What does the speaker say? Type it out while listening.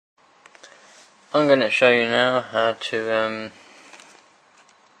I'm going to show you now how to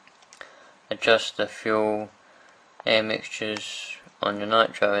adjust the fuel air mixtures on your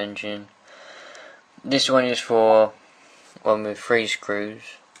nitro engine. This one is for one with 3 screws.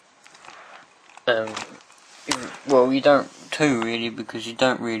 Well, you don't 2 really, because you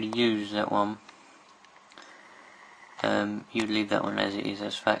don't really use that one. You'd leave that one as it is,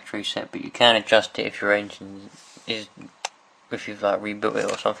 as factory set, but you can adjust it if your engine is, if you've like rebuilt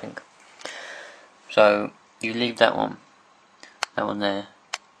it or something. So you leave that one there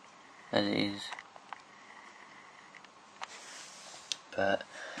as it is. But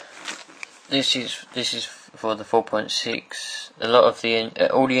this is for the 4.6. A lot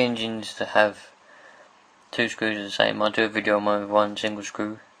of all the engines that have 2 screws are the same. I'll do a video on mine with 1 single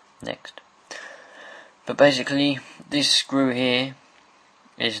screw next. But basically, this screw here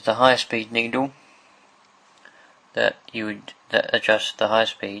is the high speed needle that adjusts the high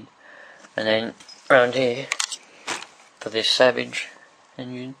speed, and then around here for this Savage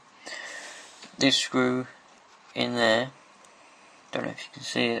engine, this screw in there. Don't know if you can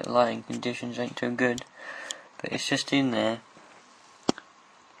see it, the lighting conditions ain't too good, but it's just in there.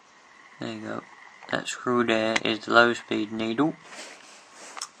 There you go. That screw there is the low speed needle,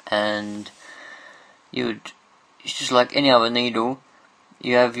 and it's just like any other needle.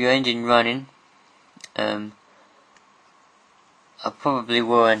 You have your engine running. I probably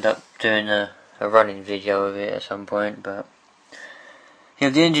will end up doing a running video of it at some point, but you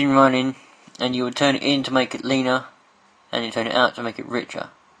have the engine running, and you would turn it in to make it leaner, and you turn it out to make it richer.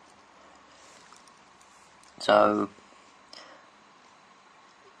 So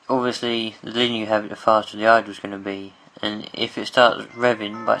obviously the leaner you have it, the faster the idle is going to be, and if it starts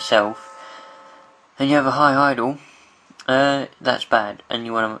revving by itself and you have a high idle, that's bad, and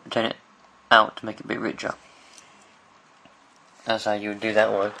you want to turn it out to make it a bit richer. That's how you would do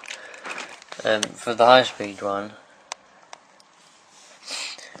that one. For the high speed one,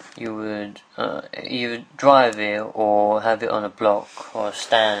 you would either drive it or have it on a block or a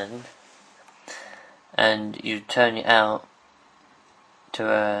stand, and you turn it out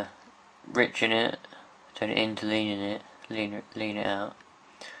to richen it, turn it into lean it out.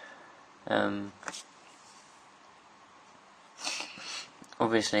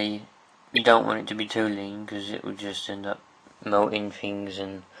 Obviously you don't want it to be too lean, because it would just end up melting things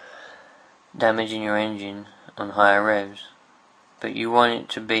and damaging your engine on higher revs. But you want it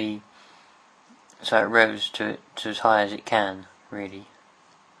to be so it revs to as high as it can, really.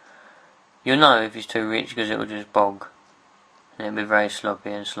 You'll know if it's too rich because it will just bog, and it'll be very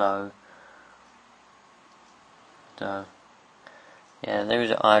sloppy and slow. So yeah, there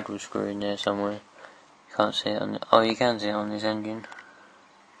is an idle screw in there somewhere. You can't see it on oh, you can see it on this engine.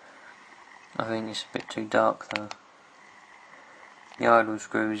 I think it's a bit too dark though. The idle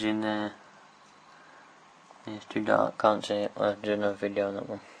screw is in there. It's too dark, can't see it. I'll do another video on that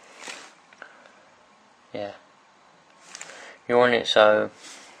one. Yeah. You want it so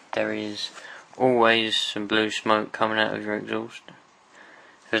there is always some blue smoke coming out of your exhaust.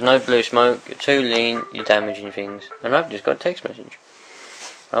 If there's no blue smoke, you're too lean, you're damaging things. And I've just got a text message.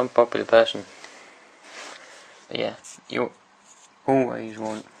 I'm a popular person. But yeah, you always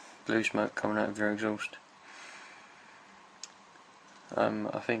want blue smoke coming out of your exhaust.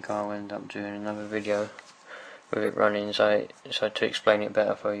 I think I'll end up doing another video with it running, so to explain it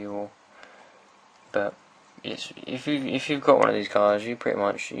better for you all. But it's, if you've got one of these cars, you're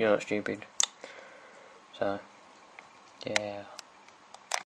not stupid. So yeah.